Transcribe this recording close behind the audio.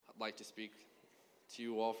like to speak to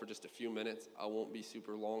you all for just a few minutes. I won't be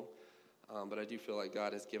super long, but I do feel like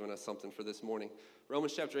God has given us something for this morning.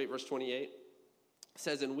 Romans chapter 8, verse 28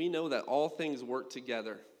 says, "And we know that all things work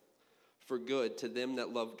together for good to them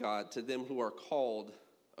that love God, to them who are called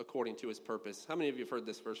according to his purpose." How many of you have heard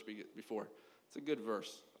this verse before? It's a good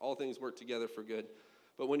verse. All things work together for good.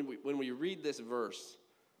 But when we read this verse,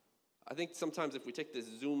 I think sometimes if we take this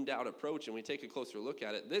zoomed out approach and we take a closer look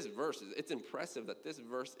at it, it's impressive that this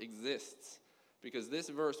verse exists, because this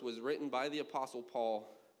verse was written by the Apostle Paul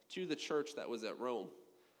to the church that was at Rome.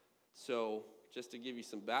 So just to give you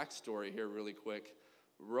some backstory here really quick,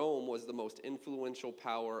 Rome was the most influential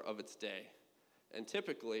power of its day. And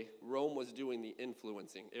typically, Rome was doing the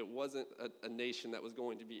influencing. It wasn't a nation that was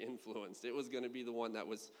going to be influenced. It was going to be the one that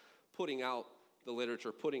was putting out the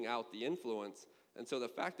literature, putting out the influence. And so the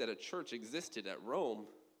fact that a church existed at Rome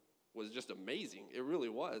was just amazing. It really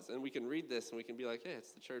was. And we can read this and we can be like, hey,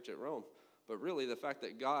 it's the church at Rome. But really, the fact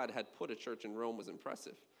that God had put a church in Rome was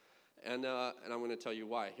impressive. And I'm going to tell you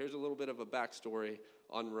why. Here's a little bit of a backstory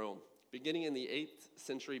on Rome. Beginning in the 8th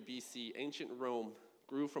century BC, ancient Rome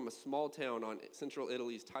grew from a small town on central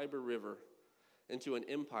Italy's Tiber River into an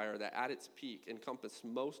empire that at its peak encompassed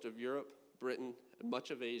most of Europe, Britain,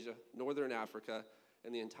 much of Asia, northern Africa,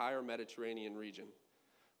 and the entire Mediterranean region.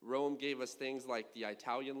 Rome gave us things like the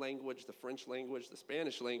Italian language, the French language, the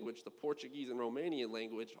Spanish language, the Portuguese and Romanian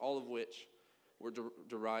language, all of which were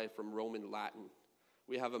derived from Roman Latin.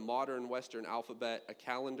 We have a modern Western alphabet, a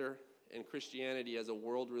calendar, and Christianity as a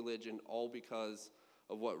world religion, all because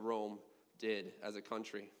of what Rome did as a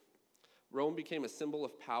country. Rome became a symbol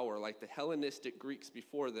of power. Like the Hellenistic Greeks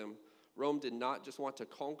before them, Rome did not just want to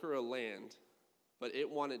conquer a land, but it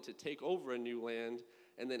wanted to take over a new land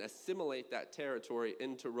and then assimilate that territory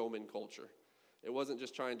into Roman culture. It wasn't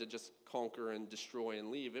just trying to just conquer and destroy and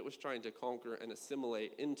leave. It was trying to conquer and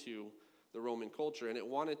assimilate into the Roman culture. And it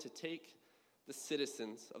wanted to take the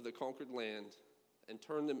citizens of the conquered land and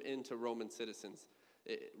turn them into Roman citizens.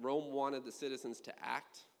 Rome wanted the citizens to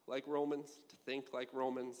act like Romans, to think like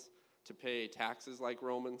Romans, to pay taxes like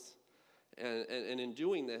Romans. And in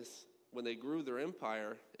doing this, when they grew their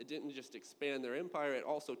empire, it didn't just expand their empire, it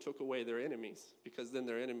also took away their enemies, because then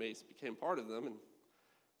their enemies became part of them and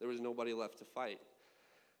there was nobody left to fight.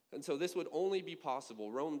 And so this would only be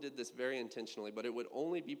possible, Rome did this very intentionally, but it would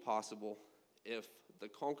only be possible if the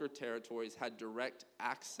conquered territories had direct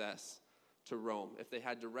access to Rome, if they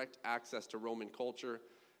had direct access to Roman culture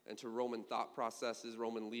and to Roman thought processes,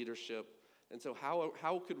 Roman leadership. And so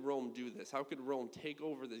how could Rome do this? How could Rome take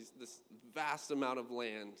over this vast amount of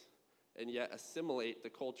land and yet assimilate the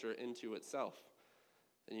culture into itself?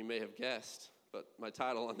 And you may have guessed, but my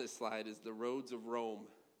title on this slide is The Roads of Rome.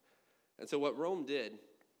 And so what Rome did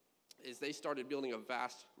is they started building a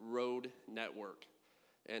vast road network.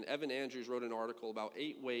 And Evan Andrews wrote an article about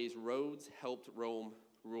 8 ways roads helped Rome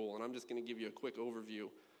rule. And I'm just going to give you a quick overview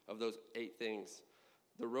of those 8 things.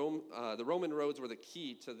 The Roman roads were the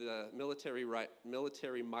key to the military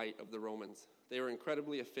might of the Romans. They were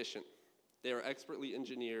incredibly efficient. They were expertly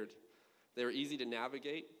engineered. They were easy to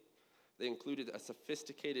navigate. They included a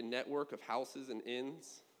sophisticated network of houses and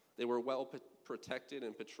inns. They were well protected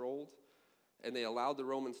and patrolled. And they allowed the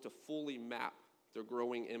Romans to fully map their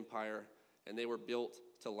growing empire, and they were built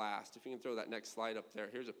to last. If you can throw that next slide up there.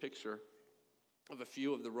 Here's a picture of a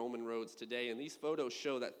few of the Roman roads today. And these photos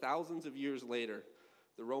show that thousands of years later,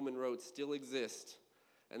 the Roman roads still exist,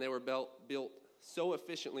 and they were built so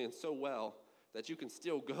efficiently and so well that you can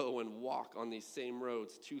still go and walk on these same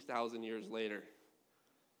roads 2,000 years later.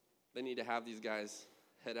 They need to have these guys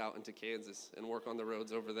head out into Kansas and work on the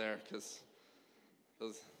roads over there, because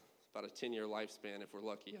those about a 10-year lifespan if we're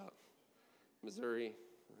lucky out. Missouri.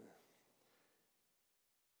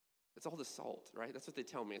 It's all the salt, right? That's what they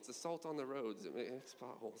tell me. It's the salt on the roads. It makes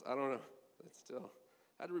potholes. I don't know. But still.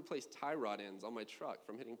 I had to replace tie rod ends on my truck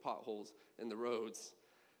from hitting potholes in the roads.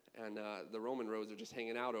 And the Roman roads are just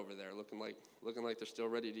hanging out over there, looking like they're still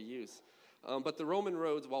ready to use. But the Roman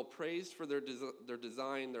roads, while praised for their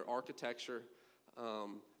design, their architecture,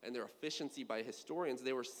 and their efficiency by historians,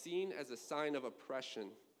 they were seen as a sign of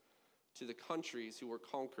oppression to the countries who were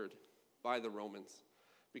conquered by the Romans.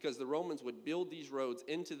 Because the Romans would build these roads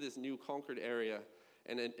into this new conquered area,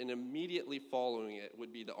 and immediately following it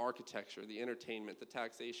would be the architecture, the entertainment, the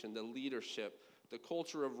taxation, the leadership. The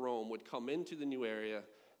culture of Rome would come into the new area.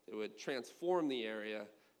 It would transform the area,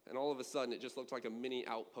 and all of a sudden it just looked like a mini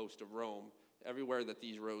outpost of Rome everywhere that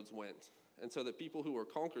these roads went. And so the people who were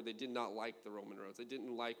conquered, they did not like the Roman roads. They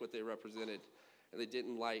didn't like what they represented, and they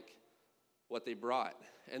didn't like what they brought.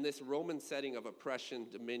 And this Roman setting of oppression,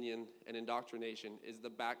 dominion, and indoctrination is the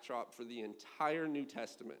backdrop for the entire New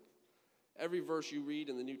Testament. Every verse you read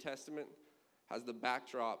in the New Testament has the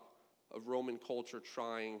backdrop of Roman culture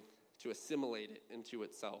trying to assimilate it into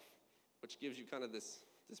itself, which gives you kind of this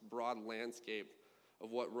broad landscape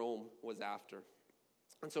of what Rome was after.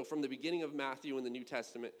 And so from the beginning of Matthew in the New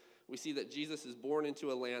Testament, we see that Jesus is born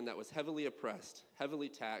into a land that was heavily oppressed, heavily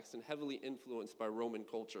taxed, and heavily influenced by Roman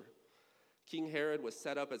culture. King Herod was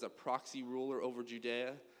set up as a proxy ruler over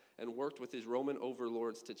Judea and worked with his Roman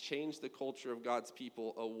overlords to change the culture of God's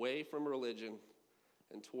people away from religion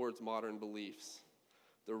and towards modern beliefs.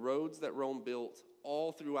 The roads that Rome built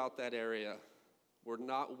all throughout that area were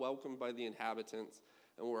not welcomed by the inhabitants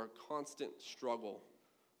and were a constant struggle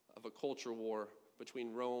of a culture war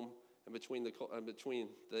between Rome and between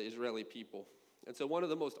the Israeli people. And so one of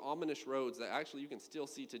the most ominous roads that actually you can still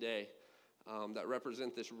see today that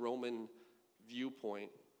represent this Roman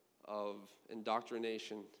viewpoint of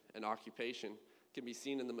indoctrination and occupation can be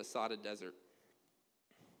seen in the Masada Desert.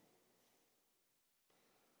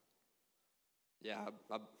 Yeah,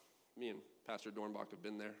 me and Pastor Dornbach have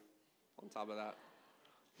been there on top of that.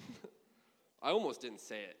 I almost didn't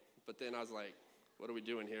say it, but then I was like, what are we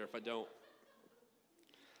doing here if I don't?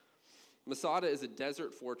 Masada is a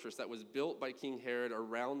desert fortress that was built by King Herod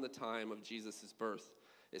around the time of Jesus' birth.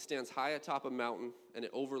 It stands high atop a mountain, and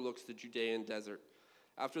it overlooks the Judean desert.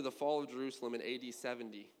 After the fall of Jerusalem in AD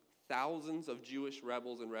 70, thousands of Jewish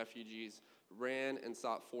rebels and refugees ran and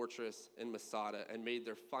sought fortress in Masada and made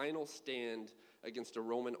their final stand against a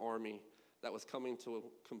Roman army that was coming to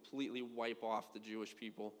completely wipe off the Jewish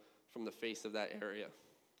people from the face of that area.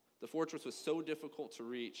 The fortress was so difficult to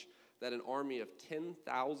reach that an army of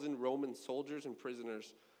 10,000 Roman soldiers and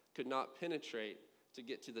prisoners could not penetrate to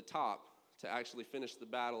get to the top to actually finish the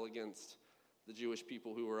battle against the Jewish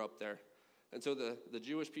people who were up there. And so the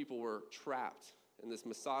Jewish people were trapped in this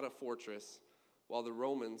Masada fortress while the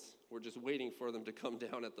Romans were just waiting for them to come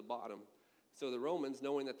down at the bottom. So the Romans,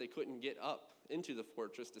 knowing that they couldn't get up into the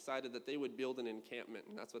fortress, decided that they would build an encampment.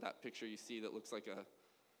 And that's what that picture you see that looks like a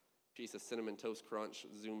piece of Cinnamon Toast Crunch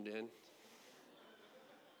zoomed in.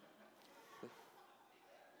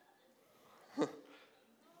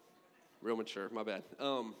 Real mature, my bad.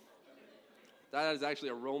 That is actually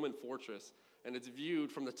a Roman fortress, and it's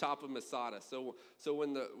viewed from the top of Masada. So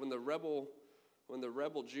when the rebel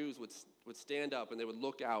Jews would stand up and they would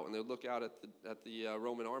look out, and they would look out at the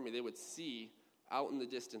Roman army, they would see out in the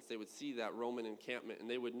distance, they would see that Roman encampment, and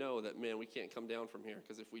they would know that, man, we can't come down from here,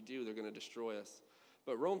 because if we do, they're going to destroy us.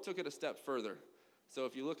 But Rome took it a step further. So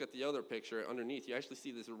if you look at the other picture underneath, you actually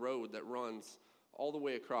see this road that runs all the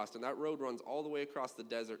way across, and that road runs all the way across the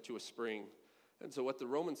desert to a spring. And so what the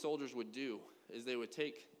Roman soldiers would do is they would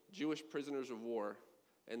take Jewish prisoners of war,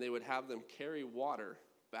 and they would have them carry water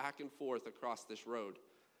back and forth across this road.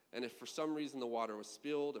 And if for some reason the water was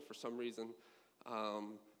spilled, if for some reason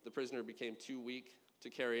the prisoner became too weak to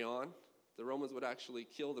carry on, the Romans would actually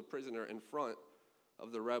kill the prisoner in front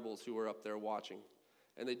of the rebels who were up there watching.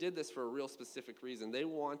 And they did this for a real specific reason. They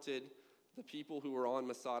wanted the people who were on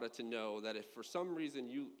Masada to know that if for some reason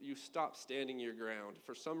you stop standing your ground,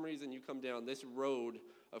 for some reason you come down this road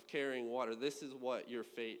of carrying water, this is what your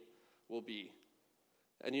fate will be.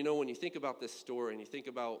 And you know, when you think about this story and you think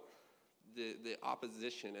about the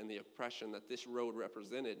opposition and the oppression that this road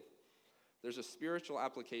represented, there's a spiritual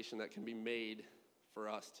application that can be made for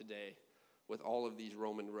us today with all of these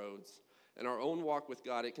Roman roads. In our own walk with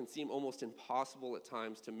God, it can seem almost impossible at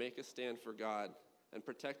times to make a stand for God and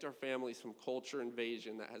protect our families from culture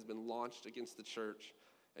invasion that has been launched against the church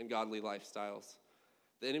and godly lifestyles.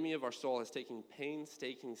 The enemy of our soul has taken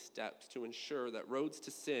painstaking steps to ensure that roads to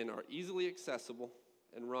sin are easily accessible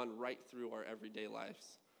and run right through our everyday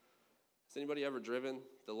lives. Has anybody ever driven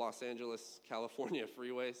the Los Angeles, California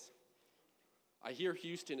freeways? I hear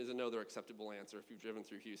Houston is another acceptable answer if you've driven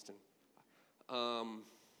through Houston.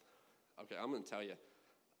 Okay, I'm going to tell you.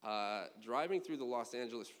 Driving through the Los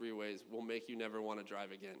Angeles freeways will make you never want to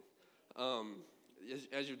drive again.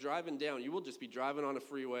 As you're driving down, you will just be driving on a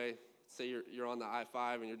freeway. Say you're on the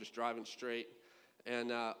I-5 and you're just driving straight.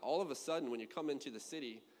 And all of a sudden, when you come into the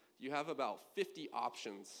city, you have about 50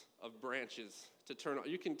 options of branches to turn on.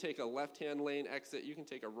 You can take a left-hand lane exit. You can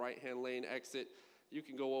take a right-hand lane exit. You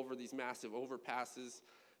can go over these massive overpasses.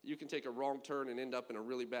 You can take a wrong turn and end up in a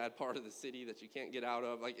really bad part of the city that you can't get out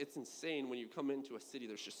of. Like, it's insane when you come into a city.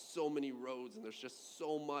 There's just so many roads and there's just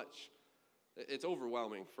so much. It's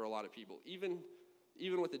overwhelming for a lot of people. Even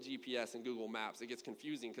with the GPS and Google Maps, it gets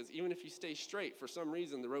confusing because even if you stay straight, for some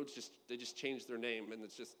reason, the roads they just changed their name, and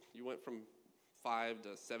it's just, you went from 5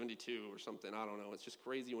 to 72 or something. I don't know. It's just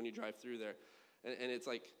crazy when you drive through there. And it's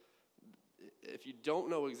like, if you don't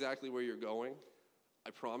know exactly where you're going, I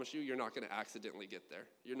promise you're not going to accidentally get there.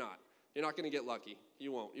 You're not. You're not going to get lucky.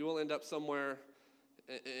 You won't. You will end up somewhere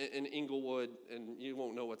in Inglewood, and you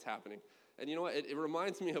won't know what's happening. And you know what? It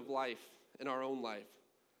reminds me of life, in our own life.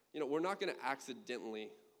 We're not going to accidentally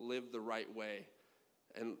live the right way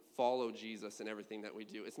and follow Jesus in everything that we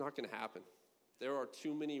do. It's not going to happen. There are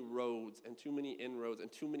too many roads and too many inroads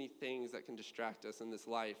and too many things that can distract us in this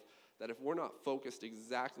life that if we're not focused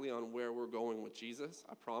exactly on where we're going with Jesus,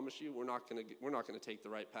 I promise you, we're not going to take the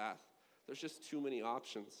right path. There's just too many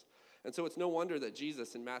options. And so it's no wonder that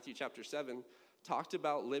Jesus in Matthew chapter 7 talked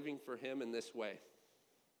about living for him in this way.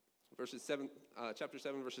 Chapter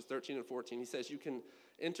 7, verses 13 and 14, he says, you can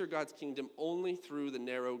enter God's kingdom only through the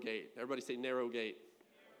narrow gate. Everybody say narrow gate.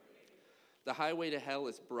 The highway to hell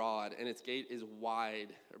is broad, and its gate is wide.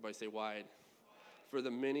 Everybody say wide. For the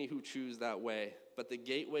many who choose that way. But the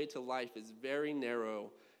gateway to life is very narrow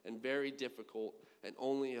and very difficult, and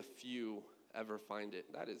only a few ever find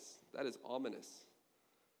it. That is ominous.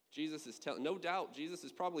 No doubt, Jesus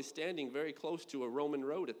is probably standing very close to a Roman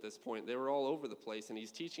road at this point. They were all over the place, and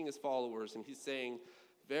he's teaching his followers, and he's saying,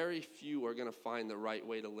 very few are going to find the right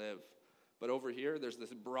way to live. But over here, there's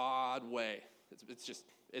this broad way.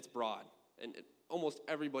 It's broad. And almost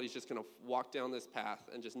everybody's just going to walk down this path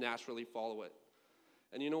and just naturally follow it.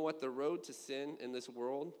 And you know what? The road to sin in this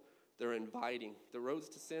world, they're inviting. The roads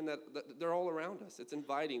to sin, they're all around us. It's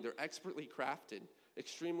inviting. They're expertly crafted,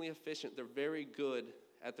 extremely efficient. They're very good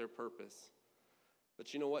at their purpose.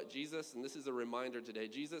 But you know what? Jesus, and this is a reminder today,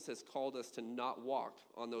 Jesus has called us to not walk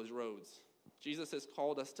on those roads. Jesus has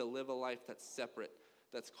called us to live a life that's separate,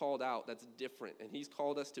 that's called out, that's different. And he's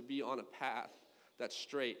called us to be on a path that's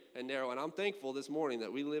straight and narrow. And I'm thankful this morning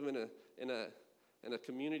that we live in a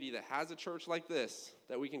community that has a church like this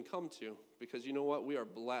that we can come to, because you know what? We are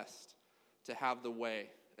blessed to have the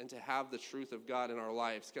way and to have the truth of God in our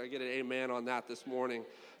lives. Can I get an amen on that this morning?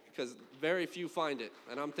 Because very few find it,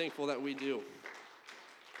 and I'm thankful that we do.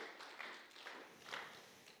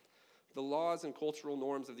 The laws and cultural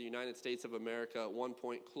norms of the United States of America at one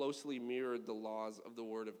point closely mirrored the laws of the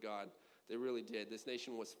Word of God. They really did. This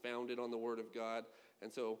nation was founded on the Word of God,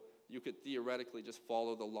 and so you could theoretically just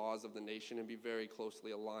follow the laws of the nation and be very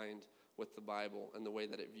closely aligned with the Bible and the way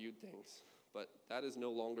that it viewed things. But that is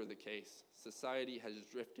no longer the case. Society has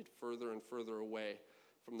drifted further and further away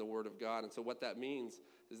from the Word of God. And so what that means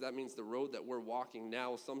is the road that we're walking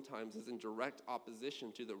now sometimes is in direct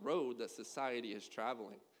opposition to the road that society is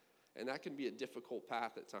traveling. And that can be a difficult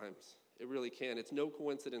path at times. It really can. It's no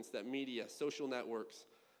coincidence that media, social networks,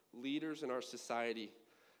 leaders in our society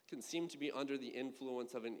can seem to be under the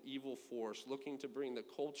influence of an evil force looking to bring the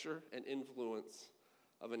culture and influence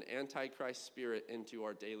of an antichrist spirit into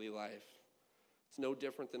our daily life. It's no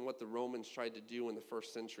different than what the Romans tried to do in the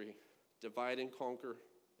first century. Divide and conquer,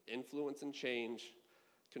 influence and change,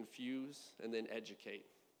 confuse, and then educate.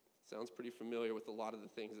 Sounds pretty familiar with a lot of the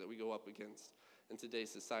things that we go up against in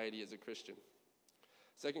today's society as a Christian.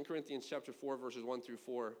 2 Corinthians chapter 4, verses 1 through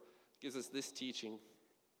 4 gives us this teaching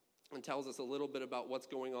and tells us a little bit about what's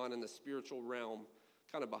going on in the spiritual realm,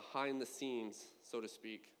 kind of behind the scenes, so to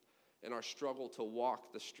speak, in our struggle to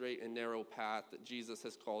walk the straight and narrow path that Jesus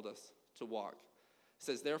has called us to walk. It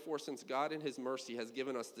says, therefore, since God in his mercy has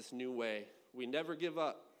given us this new way, we never give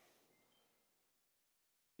up.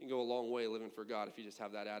 You can go a long way living for God if you just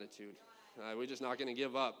have that attitude. We're just not going to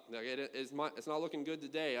give up. It's not looking good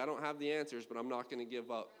today. I don't have the answers, but I'm not going to give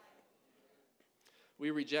up. We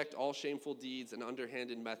reject all shameful deeds and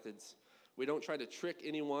underhanded methods. We don't try to trick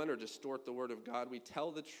anyone or distort the word of God. We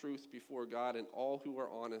tell the truth before God, and all who are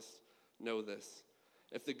honest know this.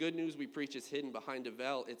 If the good news we preach is hidden behind a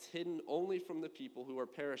veil, it's hidden only from the people who are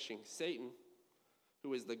perishing. Satan,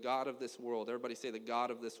 who is the god of this world, everybody say the god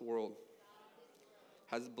of this world,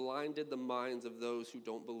 has blinded the minds of those who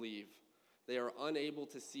don't believe. They are unable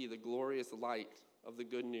to see the glorious light of the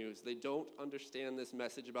good news. They don't understand this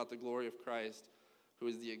message about the glory of Christ, who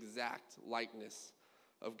is the exact likeness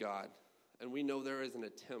of God. And we know there is an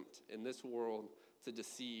attempt in this world to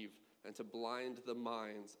deceive and to blind the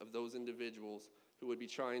minds of those individuals who would be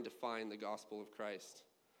trying to find the gospel of Christ.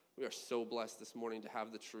 We are so blessed this morning to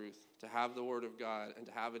have the truth, to have the word of God, and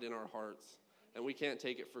to have it in our hearts. And we can't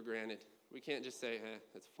take it for granted. We can't just say,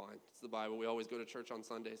 it's fine. It's the Bible. We always go to church on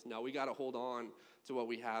Sundays. No, we got to hold on to what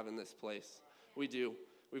we have in this place. We do.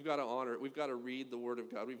 We've got to honor it. We've got to read the word of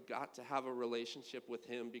God. We've got to have a relationship with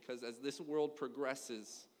him, because as this world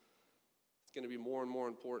progresses, it's going to be more and more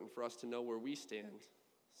important for us to know where we stand,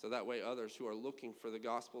 so that way others who are looking for the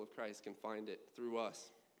gospel of Christ can find it through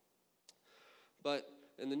us. But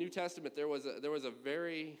in the New Testament, there was a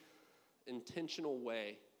very intentional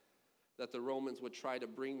way that the Romans would try to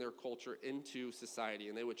bring their culture into society.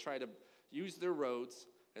 And they would try to use their roads,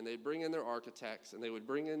 and they'd bring in their architects, and they would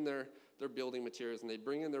bring in their building materials, and they'd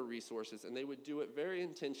bring in their resources, and they would do it very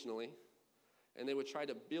intentionally. And they would try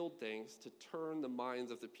to build things to turn the minds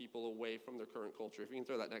of the people away from their current culture. If you can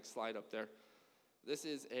throw that next slide up there. This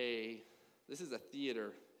is a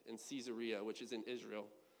theater in Caesarea, which is in Israel.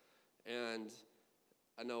 And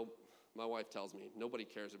I know my wife tells me nobody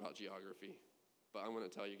cares about geography, but I'm going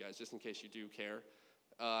to tell you guys, just in case you do care.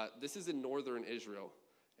 This is in northern Israel.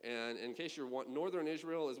 And in case northern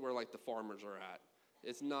Israel is where like the farmers are at.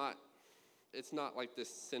 It's not like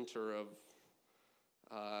this center of,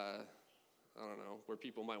 I don't know, where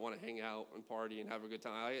people might want to hang out and party and have a good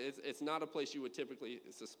time. It's not a place you would typically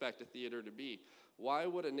suspect a theater to be. Why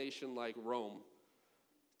would a nation like Rome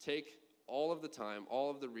take all of the time,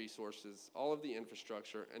 all of the resources, all of the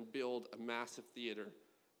infrastructure, and build a massive theater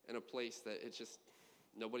in a place that it's just,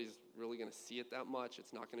 nobody's really going to see it that much.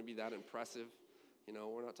 It's not going to be that impressive. You know,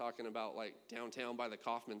 we're not talking about like downtown by the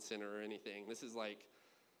Kauffman Center or anything. This is like,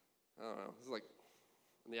 I don't know, this is like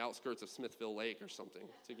on the outskirts of Smithville Lake or something,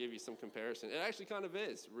 to give you some comparison. It actually kind of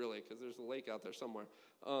is, really, because there's a lake out there somewhere.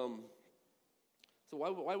 So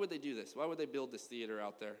why would they do this? Why would they build this theater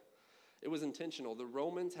out there? It was intentional. The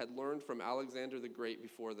Romans had learned from Alexander the Great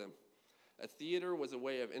before them. A theater was a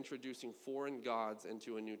way of introducing foreign gods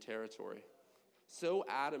into a new territory. So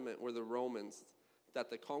adamant were the Romans that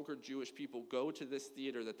the conquered Jewish people go to this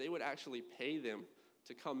theater that they would actually pay them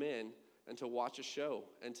to come in and to watch a show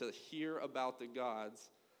and to hear about the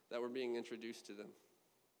gods that were being introduced to them.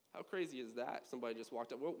 How crazy is that? Somebody just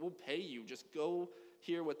walked up, we'll pay you, just go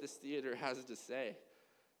hear what this theater has to say.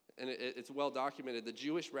 And it's well documented. The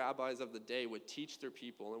Jewish rabbis of the day would teach their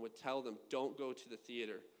people and would tell them, don't go to the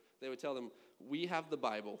theater. They would tell them, we have the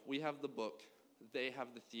Bible, we have the book, they have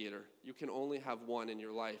the theater. You can only have one in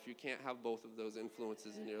your life. You can't have both of those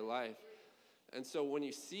influences in your life. And so when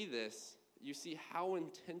you see this, you see how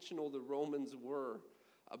intentional the Romans were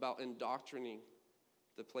about indoctrinating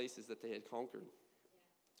the places that they had conquered.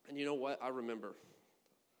 And you know what? I remember.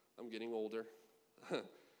 I'm getting older.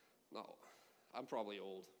 No, I'm probably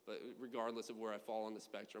old, but regardless of where I fall on the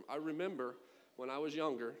spectrum, I remember when I was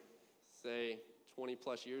younger, say 20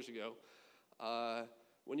 plus years ago,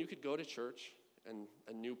 when you could go to church and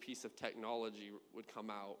a new piece of technology would come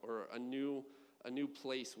out, or a new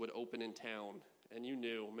place would open in town. And you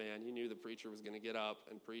knew the preacher was going to get up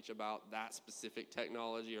and preach about that specific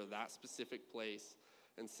technology or that specific place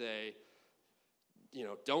and say, you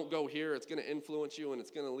know, don't go here, it's going to influence you and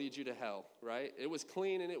it's going to lead you to hell, right? It was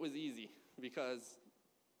clean and it was easy because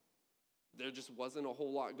there just wasn't a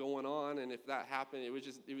whole lot going on, and if that happened, it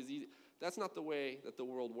was easy. That's not the way that the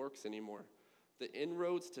world works anymore. The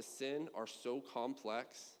inroads to sin are so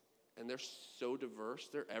complex and they're so diverse,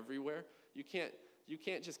 they're everywhere. You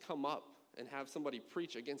can't just come up and have somebody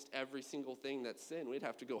preach against every single thing that's sin. We'd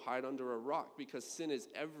have to go hide under a rock because sin is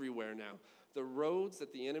everywhere now. The roads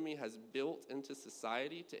that the enemy has built into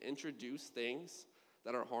society to introduce things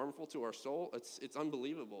that are harmful to our soul, it's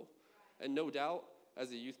unbelievable. And no doubt,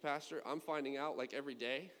 as a youth pastor, I'm finding out like every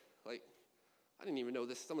day, like I didn't even know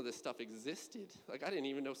some of this stuff existed. Like I didn't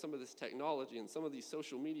even know some of this technology and some of these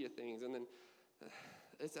social media things. And then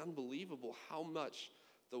it's unbelievable how much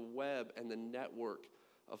the web and the network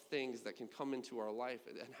of things that can come into our life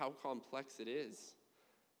and how complex it is.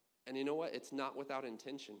 And you know what? It's not without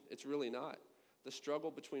intention. It's really not. The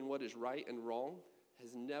struggle between what is right and wrong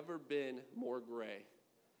has never been more gray.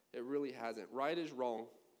 It really hasn't. Right is wrong.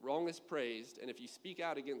 Wrong is praised. And if you speak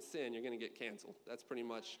out against sin, you're going to get canceled. That's pretty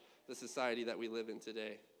much the society that we live in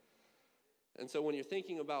today. And so when you're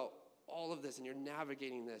thinking about all of this and you're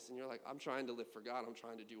navigating this and you're like, I'm trying to live for God, I'm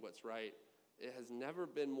trying to do what's right, it has never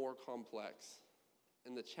been more complex.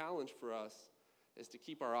 And the challenge for us is to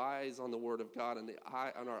keep our eyes on the Word of God and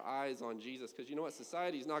our eyes on Jesus. Because you know what?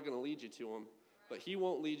 Society is not going to lead you to Him. But He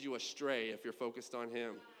won't lead you astray if you're focused on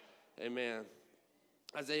Him. Amen.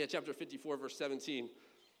 Isaiah chapter 54, verse 17.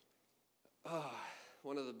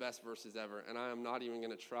 One of the best verses ever. And I am not even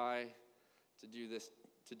going to try to do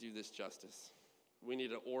this justice. We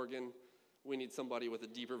need an organ. We need somebody with a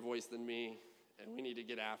deeper voice than me. And we need to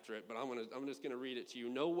get after it, but I'm just going to read it to you.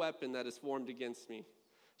 No weapon that is formed against me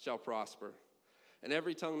shall prosper, and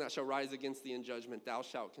every tongue that shall rise against thee in judgment thou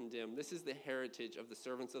shalt condemn. This is the heritage of the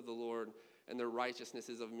servants of the Lord, and their righteousness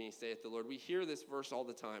is of me, saith the Lord. We hear this verse all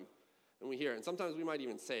the time, and we hear it, and sometimes we might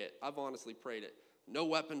even say it. I've honestly prayed it. No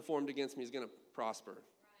weapon formed against me is going to prosper.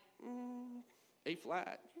 A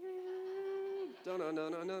flat. No.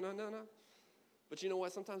 But you know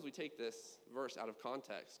what? Sometimes we take this verse out of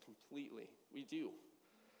context completely. We do.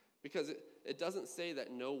 Because it doesn't say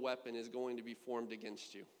that no weapon is going to be formed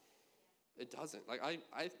against you. It doesn't. Like,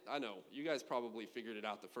 I know, you guys probably figured it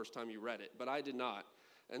out the first time you read it, but I did not.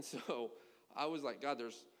 And so I was like, God,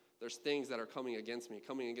 there's things that are coming against me,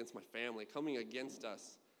 coming against my family, coming against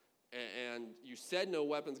us. And you said no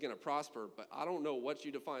weapon's going to prosper, but I don't know what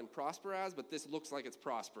you define prosper as, but this looks like it's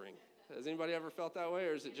prospering. Has anybody ever felt that way,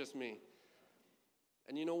 or is it just me?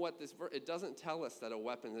 And you know what? It doesn't tell us that a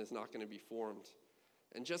weapon is not going to be formed.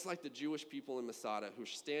 And just like the Jewish people in Masada who are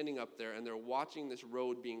standing up there and they're watching this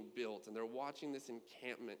road being built and they're watching this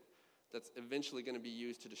encampment that's eventually going to be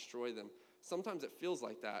used to destroy them, sometimes it feels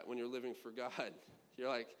like that when you're living for God. You're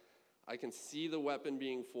like, I can see the weapon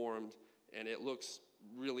being formed and it looks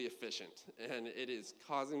really efficient and it is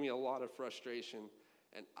causing me a lot of frustration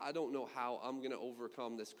and I don't know how I'm going to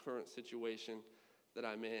overcome this current situation that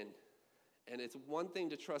I'm in. And it's one thing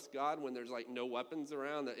to trust God when there's like no weapons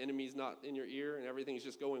around, the enemy's not in your ear and everything's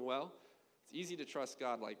just going well. It's easy to trust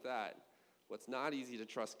God like that. What's not easy to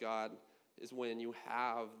trust God is when you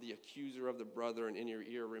have the accuser of the brethren in your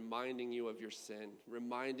ear reminding you of your sin,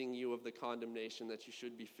 reminding you of the condemnation that you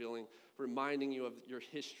should be feeling, reminding you of your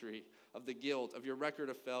history, of the guilt, of your record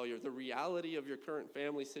of failure, the reality of your current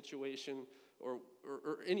family situation, or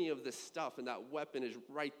any of this stuff, and that weapon is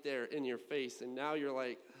right there in your face, and now you're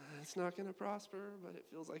like, it's not going to prosper, but it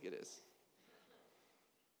feels like it is.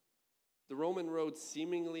 The Roman road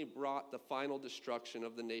seemingly brought the final destruction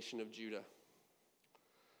of the nation of Judah.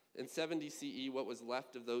 In 70 CE, what was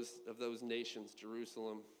left of those nations,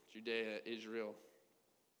 Jerusalem, Judea, Israel,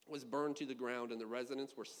 was burned to the ground, and the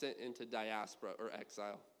residents were sent into diaspora or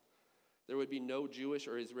exile. There would be no Jewish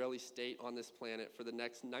or Israeli state on this planet for the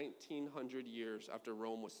next 1,900 years after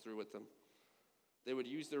Rome was through with them. They would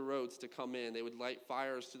use their roads to come in. They would light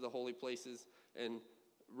fires to the holy places, and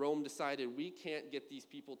Rome decided we can't get these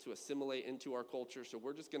people to assimilate into our culture, so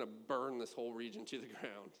we're just going to burn this whole region to the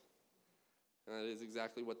ground. And that is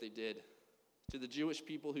exactly what they did. To the Jewish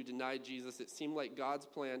people who denied Jesus, it seemed like God's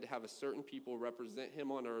plan to have a certain people represent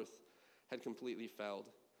him on earth had completely failed.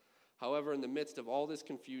 However, in the midst of all this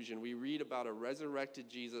confusion, we read about a resurrected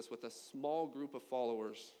Jesus with a small group of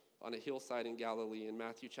followers on a hillside in Galilee in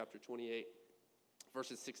Matthew chapter 28,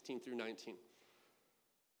 verses 16 through 19.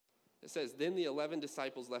 It says, Then the 11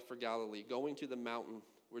 disciples left for Galilee, going to the mountain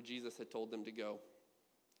where Jesus had told them to go.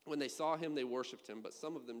 When they saw him, they worshipped him, but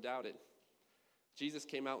some of them doubted. Jesus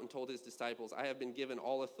came out and told his disciples, I have been given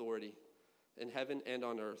all authority in heaven and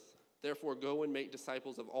on earth. Therefore, go and make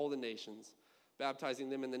disciples of all the nations, baptizing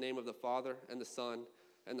them in the name of the Father and the Son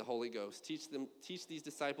and the Holy Ghost. Teach these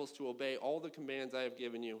disciples to obey all the commands I have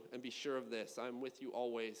given you, and be sure of this, I am with you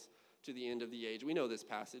always to the end of the age. We know this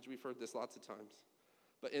passage. We've heard this lots of times.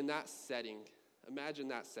 But in that setting, imagine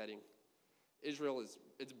that setting. Israel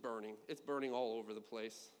it's burning. It's burning all over the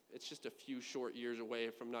place. It's just a few short years away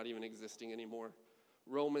from not even existing anymore.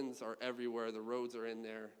 Romans are everywhere. The roads are in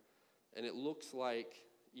there. And it looks like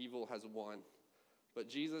evil has won. But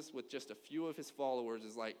Jesus, with just a few of his followers,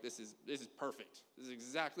 is like, this is perfect. This is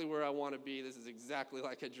exactly where I want to be. This is exactly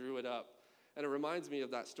like I drew it up. And it reminds me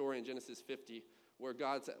of that story in Genesis 50 where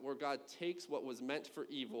God takes what was meant for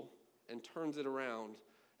evil and turns it around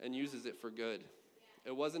and uses it for good.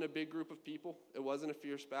 It wasn't a big group of people. It wasn't a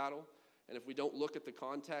fierce battle. And if we don't look at the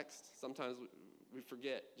context, sometimes we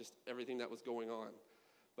forget just everything that was going on.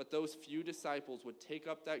 But those few disciples would take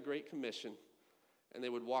up that great commission and they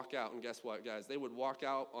would walk out. And guess what, guys? They would walk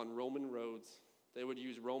out on Roman roads. They would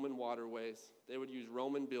use Roman waterways. They would use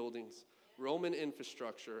Roman buildings, Roman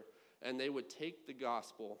infrastructure. And they would take the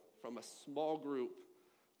gospel from a small group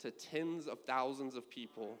to tens of thousands of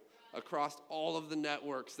people across all of the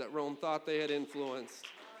networks that Rome thought they had influenced,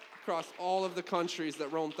 across all of the countries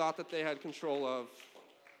that Rome thought that they had control of,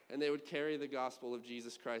 and they would carry the gospel of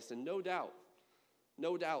Jesus Christ. And no doubt,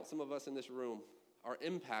 some of us in this room are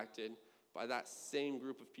impacted by that same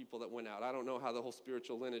group of people that went out. I don't know how the whole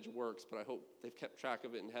spiritual lineage works, but I hope they've kept track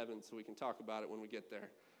of it in heaven so we can talk about it when we get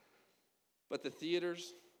there. But the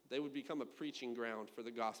theaters, they would become a preaching ground for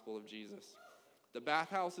the gospel of Jesus. The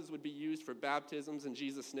bathhouses would be used for baptisms in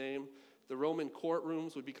Jesus' name. The Roman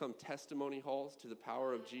courtrooms would become testimony halls to the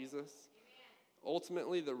power of Jesus.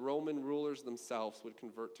 Ultimately, the Roman rulers themselves would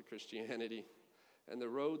convert to Christianity. And the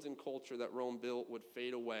roads and culture that Rome built would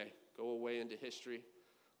fade away, go away into history.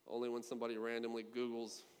 Only when somebody randomly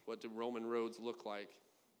Googles, what do Roman roads look like,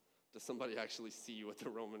 does somebody actually see what the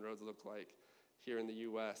Roman roads look like here in the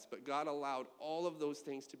U.S. But God allowed all of those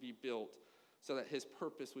things to be built so that his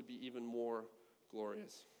purpose would be even more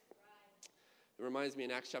glorious. It reminds me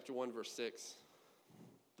in Acts chapter 1, verse 6,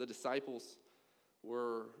 the disciples,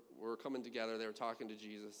 were coming together. They were talking to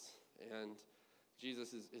Jesus, and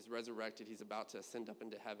Jesus is resurrected. He's about to ascend up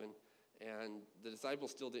into heaven, and the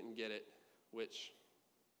disciples still didn't get it, which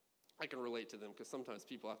I can relate to them because sometimes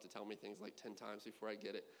people have to tell me things like 10 times before I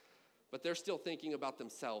get it. But they're still thinking about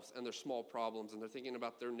themselves and their small problems, and they're thinking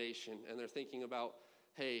about their nation, and they're thinking about,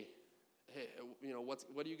 hey,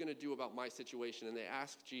 what are you going to do about my situation? And they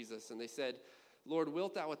asked Jesus, and they said, Lord,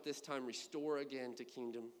 wilt thou at this time restore again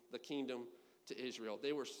the kingdom to Israel?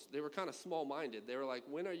 They were kind of small-minded. They were like,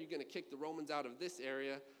 when are you going to kick the Romans out of this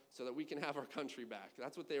area so that we can have our country back?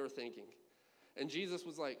 That's what they were thinking. And Jesus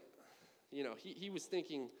was like, he was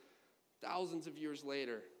thinking thousands of years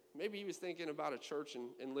later. Maybe he was thinking about a church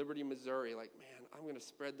in Liberty, Missouri, like, man, I'm going to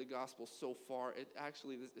spread the gospel so far. It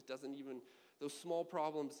doesn't even, those small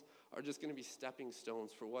problems are just going to be stepping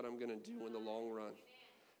stones for what I'm going to do in the long run.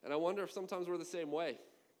 And I wonder if sometimes we're the same way.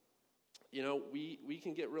 We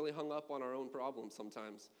can get really hung up on our own problems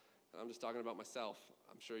sometimes. I'm just talking about myself.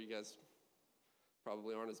 I'm sure you guys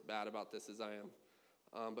probably aren't as bad about this as I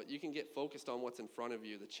am. But you can get focused on what's in front of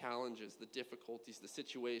you, the challenges, the difficulties, the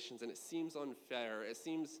situations, and it seems unfair. It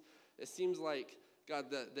seems like, God,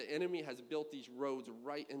 the enemy has built these roads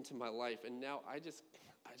right into my life, and now I just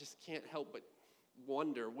can't help but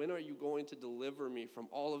wonder, when are you going to deliver me from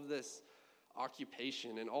all of this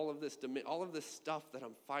occupation and all of this stuff that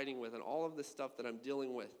I'm fighting with and all of this stuff that I'm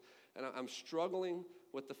dealing with? And I'm struggling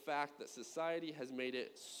with the fact that society has made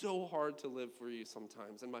it so hard to live for you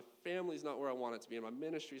sometimes. And my family's not where I want it to be. And my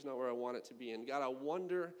ministry's not where I want it to be. And God, I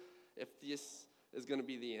wonder if this is going to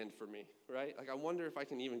be the end for me, right? Like, I wonder if I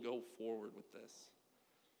can even go forward with this.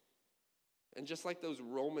 And just like those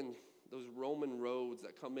Roman roads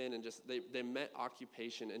that come in and just, they meant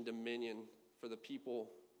occupation and dominion for the people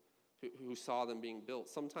who saw them being built.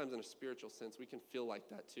 Sometimes in a spiritual sense, we can feel like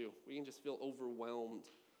that too. We can just feel overwhelmed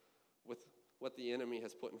with what the enemy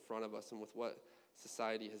has put in front of us and with what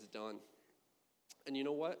society has done. And you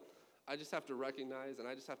know what? I just have to recognize and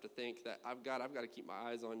I just have to think that I've got to keep my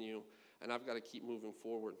eyes on you, and I've got to keep moving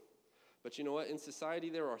forward. But you know what? In society,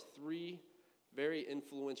 there are 3 very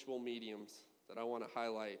influential mediums that I want to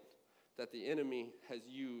highlight that the enemy has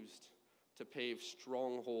used to pave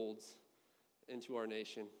strongholds into our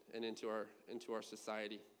nation and into our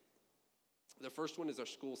society. The first one is our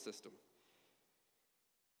school system.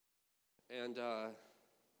 And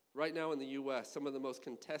right now in the U.S., some of the most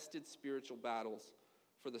contested spiritual battles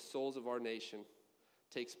for the souls of our nation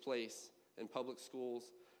takes place in public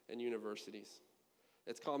schools and universities.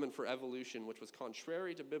 It's common for evolution, which was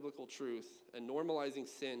contrary to biblical truth, and normalizing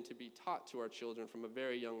sin to be taught to our children from a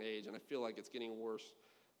very young age, and I feel like it's getting worse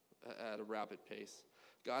at a rapid pace.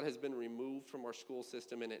 God has been removed from our school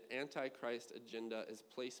system, and an antichrist agenda is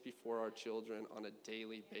placed before our children on a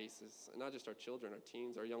daily basis. And not just our children, our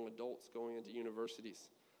teens, our young adults going into universities.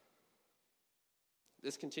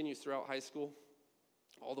 This continues throughout high school,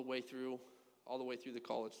 all the way through the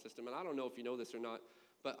college system. And I don't know if you know this or not,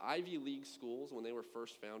 but Ivy League schools, when they were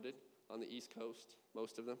first founded on the East Coast,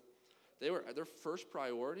 most of them, their first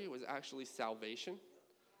priority was actually salvation.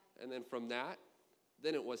 And then from that,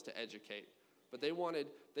 then it was to educate. But they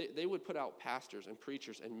would put out pastors and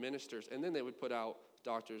preachers and ministers, and then they would put out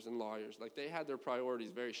doctors and lawyers. Like, they had their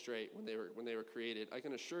priorities very straight when they were created. I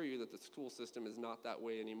can assure you that the school system is not that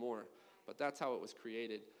way anymore, but that's how it was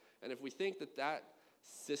created. And if we think that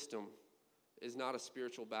system is not a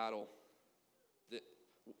spiritual battle,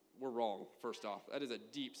 we're wrong, first off. That is a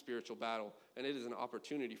deep spiritual battle, and it is an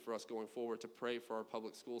opportunity for us going forward to pray for our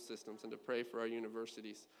public school systems and to pray for our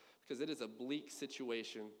universities, because it is a bleak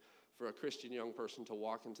situation for a Christian young person to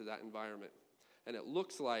walk into that environment. And it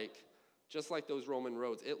looks like, just like those Roman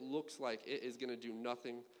roads, it looks like it is going to do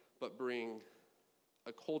nothing but bring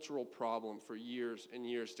a cultural problem for years and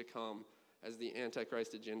years to come as the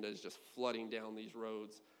Antichrist agenda is just flooding down these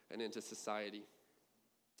roads and into society.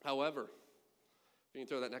 However, if you can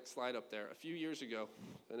throw that next slide up there, a few years ago,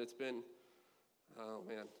 and it's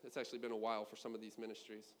actually been a while for some of these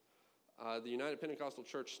ministries, the United Pentecostal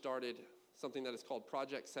Church started something that is called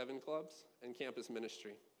Project 7 Clubs and Campus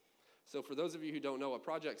Ministry. So for those of you who don't know, a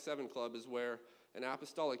Project 7 Club is where an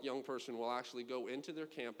apostolic young person will actually go into their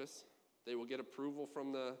campus. They will get approval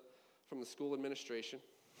from the school administration,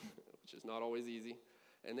 which is not always easy,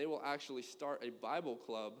 and they will actually start a Bible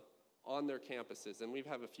club on their campuses. And we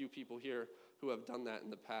have a few people here who have done that in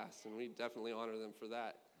the past, and we definitely honor them for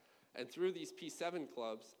that. And through these P7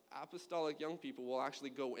 clubs, apostolic young people will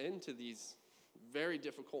actually go into these very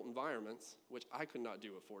difficult environments, which I could not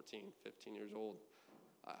do at 14, 15 years old.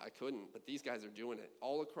 I couldn't, but these guys are doing it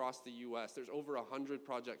all across the U.S. There's over 100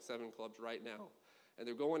 Project 7 clubs right now, and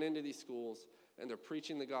they're going into these schools, and they're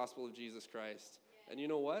preaching the gospel of Jesus Christ, And you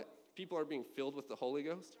know what? People are being filled with the Holy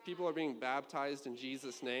Ghost. People are being baptized in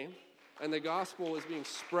Jesus' name. And the gospel is being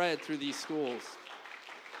spread through these schools.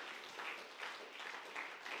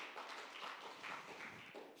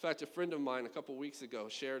 In fact, a friend of mine a couple weeks ago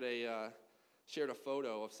shared a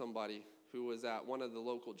photo of somebody who was at one of the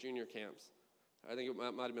local junior camps. I think it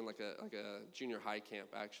might have been like a junior high camp,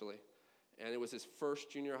 actually. And it was his first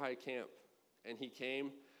junior high camp. And he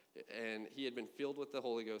came, and he had been filled with the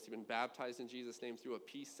Holy Ghost. He'd been baptized in Jesus' name through a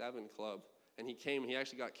P7 club. And he came, he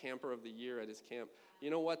actually got Camper of the Year at his camp. You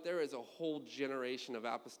know what? There is a whole generation of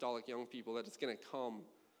apostolic young people that is going to come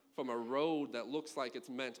from a road that looks like it's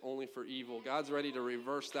meant only for evil. God's ready to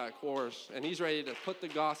reverse that course, and he's ready to put the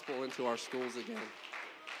gospel into our schools again.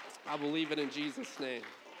 I believe it in Jesus' name.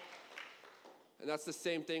 And that's the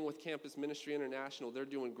same thing with Campus Ministry International. They're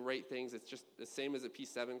doing great things. It's just the same as a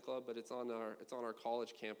P7 club, but it's on our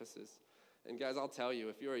college campuses. And guys, I'll tell you,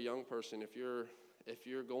 if you're a young person, if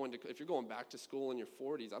you're going back to school in your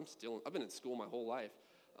 40s, I've been in school my whole life.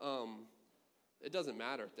 It doesn't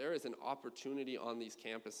matter. There is an opportunity on these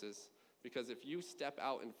campuses, because if you step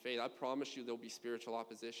out in faith, I promise you there'll be spiritual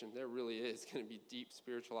opposition. There really is going to be deep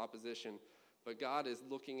spiritual opposition. But God is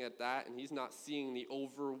looking at that, and he's not seeing the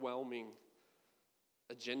overwhelming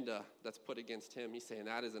agenda that's put against him. He's saying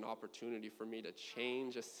that is an opportunity for me to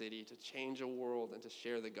change a city, to change a world, and to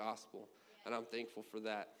share the gospel. And I'm thankful for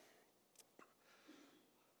that.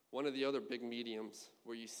 One of the other big mediums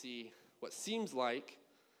where you see what seems like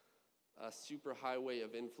a super highway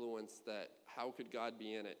of influence, that how could God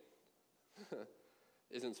be in it,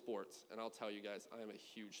 is in sports. And I'll tell you guys, I am a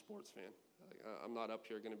huge sports fan. I'm not up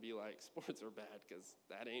here going to be like, sports are bad, because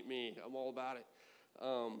that ain't me. I'm all about it.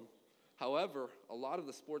 However, a lot of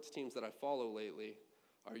the sports teams that I follow lately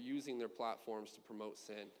are using their platforms to promote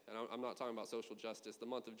sin. And I'm not talking about social justice. The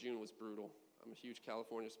month of June was brutal. I'm a huge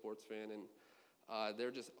California sports fan, and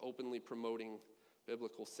they're just openly promoting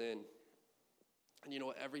biblical sin. And you know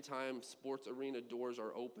what? Every time sports arena doors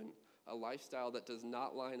are open, a lifestyle that does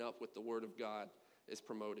not line up with the Word of God is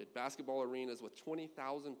promoted. Basketball arenas with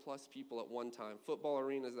 20,000 plus people at one time. Football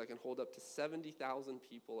arenas that can hold up to 70,000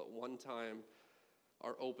 people at one time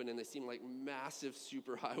are open, and they seem like massive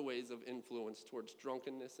superhighways of influence towards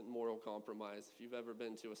drunkenness and moral compromise. If you've ever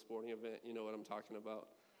been to a sporting event, you know what I'm talking about.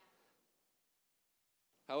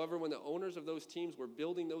 However, when the owners of those teams were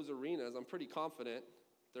building those arenas, I'm pretty confident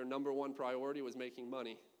their number one priority was making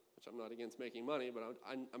money, which I'm not against making money, but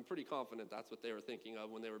I'm pretty confident that's what they were thinking of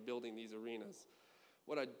when they were building these arenas.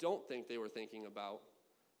 What I don't think they were thinking about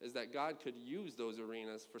is that God could use those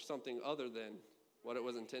arenas for something other than what it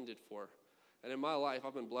was intended for. And in my life,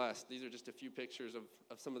 I've been blessed. These are just a few pictures of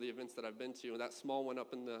some of the events that I've been to. And that small one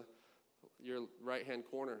up in your right-hand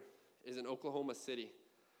corner is in Oklahoma City.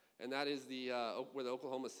 And that is where the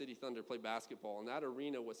Oklahoma City Thunder play basketball. And that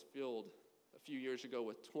arena was filled a few years ago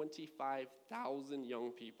with 25,000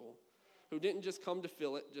 young people who didn't just come to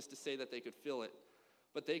fill it just to say that they could fill it,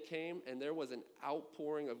 but they came, and there was an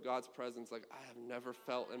outpouring of God's presence like I have never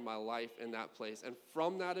felt in my life in that place. And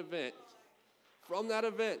from that event,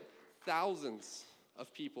 thousands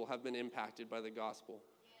of people have been impacted by the gospel.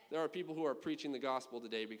 There are people who are preaching the gospel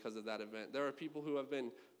today because of that event. There are people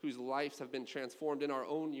whose lives have been transformed in our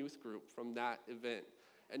own youth group from that event.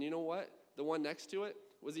 And you know what? The one next to it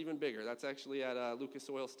was even bigger. That's actually at Lucas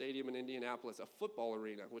Oil Stadium in Indianapolis, a football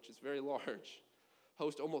arena, which is very large.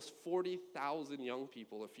 Host almost 40,000 young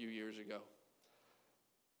people a few years ago.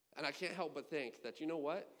 And I can't help but think that, you know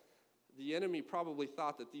what? The enemy probably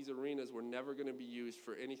thought that these arenas were never going to be used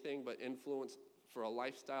for anything but influence for a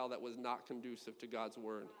lifestyle that was not conducive to God's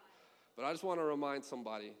word. But I just want to remind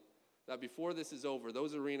somebody that before this is over,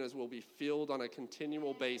 those arenas will be filled on a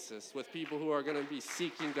continual basis with people who are going to be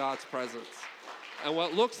seeking God's presence. And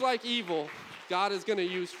what looks like evil, God is going to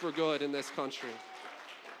use for good in this country.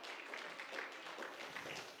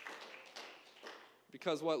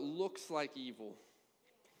 Because what looks like evil,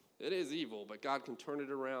 it is evil, but God can turn it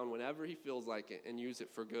around whenever he feels like it and use it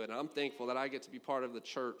for good. And I'm thankful that I get to be part of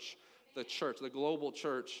the global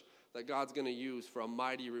church that God's going to use for a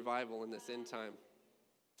mighty revival in this end time.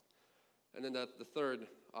 And then the third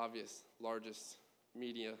obvious, largest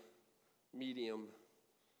medium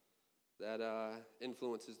that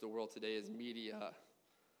influences the world today is media.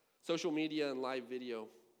 Social media and live video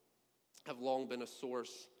have long been a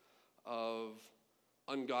source of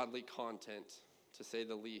ungodly content, to say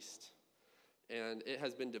the least. And it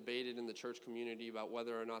has been debated in the church community about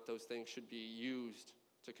whether or not those things should be used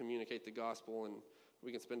to communicate the gospel, and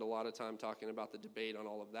we can spend a lot of time talking about the debate on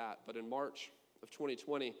all of that. But in March of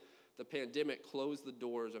 2020, the pandemic closed the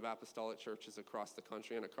doors of apostolic churches across the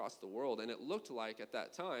country and across the world, and it looked like at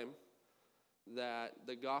that time that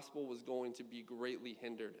the gospel was going to be greatly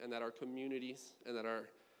hindered, and that our communities and that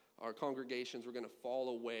our congregations were going to fall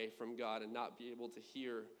away from God and not be able to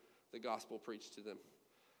hear the gospel preached to them.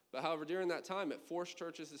 But however, during that time, it forced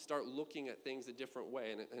churches to start looking at things a different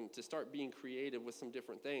way and to start being creative with some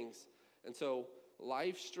different things. And so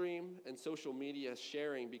live stream and social media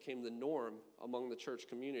sharing became the norm among the church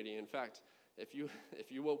community. In fact, if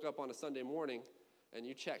you woke up on a Sunday morning and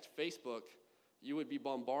you checked Facebook, you would be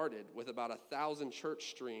bombarded with about 1,000 church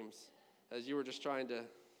streams as you were just trying to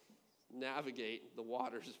navigate the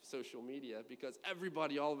waters of social media, because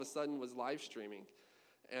everybody all of a sudden was live streaming.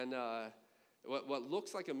 And what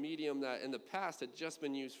looks like a medium that in the past had just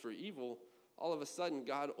been used for evil, all of a sudden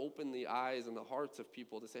God opened the eyes and the hearts of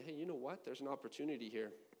people to say, hey, you know what? There's an opportunity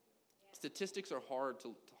here. Yeah. Statistics are hard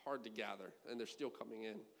to gather, and they're still coming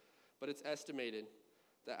in. But it's estimated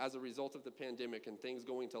that as a result of the pandemic and things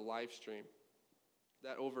going to live stream,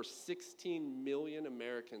 that over 16 million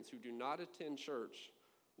Americans who do not attend church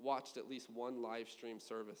watched at least one live stream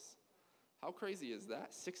service. How crazy is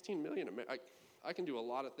that? 16 million. I can do a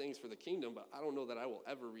lot of things for the kingdom, but I don't know that I will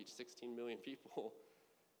ever reach 16 million people.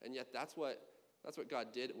 And yet that's what God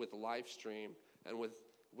did with live stream and with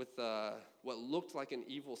what looked like an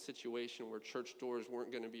evil situation where church doors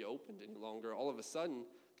weren't going to be opened any longer. All of a sudden,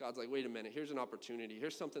 God's like, wait a minute, here's an opportunity.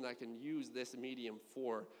 Here's something I can use this medium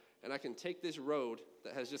for. And I can take this road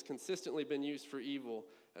that has just consistently been used for evil,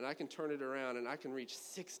 and I can turn it around, and I can reach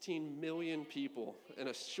 16 million people in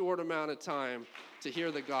a short amount of time to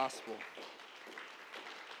hear the gospel.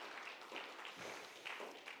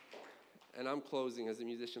 And I'm closing as the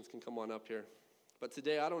musicians can come on up here. But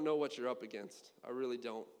today, I don't know what you're up against. I really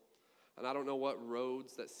don't. And I don't know what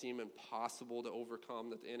roads that seem impossible to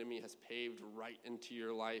overcome that the enemy has paved right into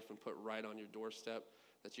your life and put right on your doorstep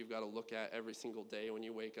that you've got to look at every single day when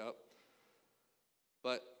you wake up.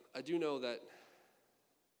 But I do know that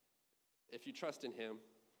if you trust in him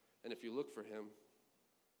and if you look for him,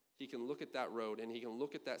 he can look at that road and he can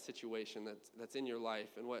look at that situation that's in your life.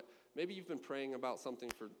 And what maybe you've been praying about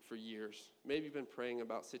something for years. Maybe you've been praying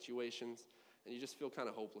about situations and you just feel kind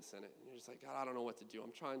of hopeless in it. And you're just like, God, I don't know what to do.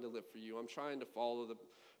 I'm trying to live for you. I'm trying to follow the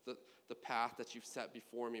path that you've set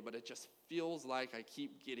before me, but it just feels like I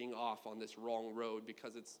keep getting off on this wrong road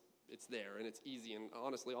because it's there and it's easy. And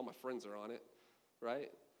honestly, all my friends are on it,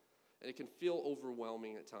 right? And it can feel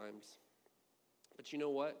overwhelming at times. But you know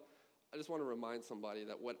what? I just want to remind somebody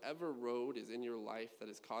that whatever road is in your life that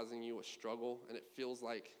is causing you a struggle and it feels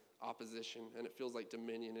like opposition and it feels like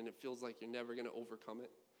dominion and it feels like you're never going to overcome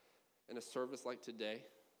it, in a service like today,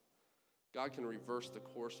 God can reverse the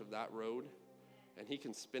course of that road and he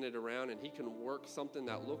can spin it around and he can work something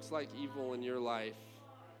that looks like evil in your life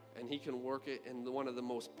and he can work it in one of the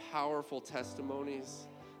most powerful testimonies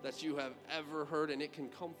that you have ever heard, and it can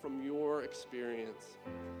come from your experience.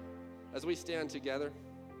 As we stand together,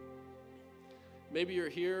 maybe you're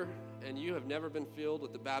here and you have never been filled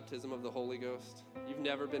with the baptism of the Holy Ghost. You've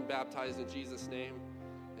never been baptized in Jesus' name.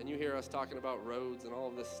 And you hear us talking about roads and all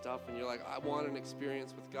of this stuff, and you're like, I want an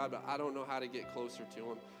experience with God, but I don't know how to get closer to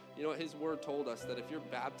him. You know what? His word told us that if you're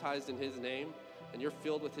baptized in his name and you're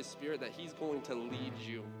filled with his spirit, that he's going to lead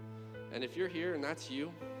you. And if you're here and that's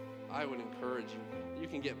you, I would encourage you. You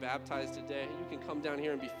can get baptized today. You can come down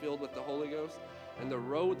here and be filled with the Holy Ghost. And the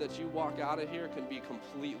road that you walk out of here can be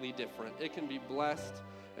completely different. It can be blessed,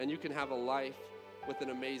 and you can have a life with an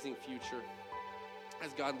amazing future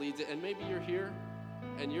as God leads it. And maybe you're here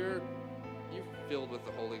and you're filled with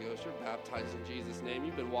the Holy Ghost. You're baptized in Jesus' name.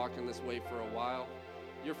 You've been walking this way for a while.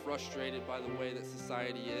 You're frustrated by the way that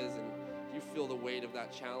society is, and you feel the weight of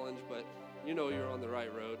that challenge, but you know you're on the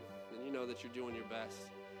right road, and you know that you're doing your best.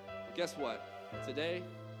 But guess what? Today,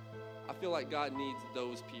 I feel like God needs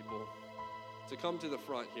those people to come to the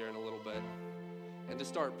front here in a little bit and to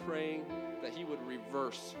start praying that he would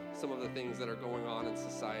reverse some of the things that are going on in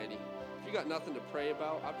society. If you got nothing to pray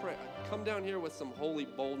about, I pray, come down here with some holy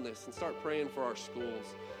boldness and start praying for our schools.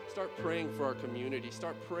 Start praying for our community.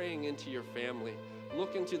 Start praying into your family.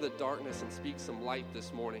 Look into the darkness and speak some light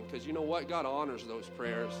this morning, because you know what? God honors those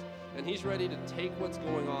prayers, and he's ready to take what's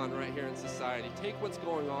going on right here in society, take what's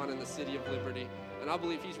going on in the city of Liberty, and I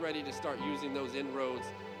believe he's ready to start using those inroads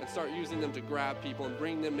and start using them to grab people and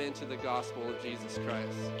bring them into the gospel of Jesus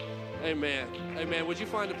Christ. Amen. Amen. Would you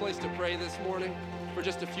find a place to pray this morning for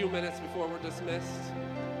just a few minutes before we're dismissed?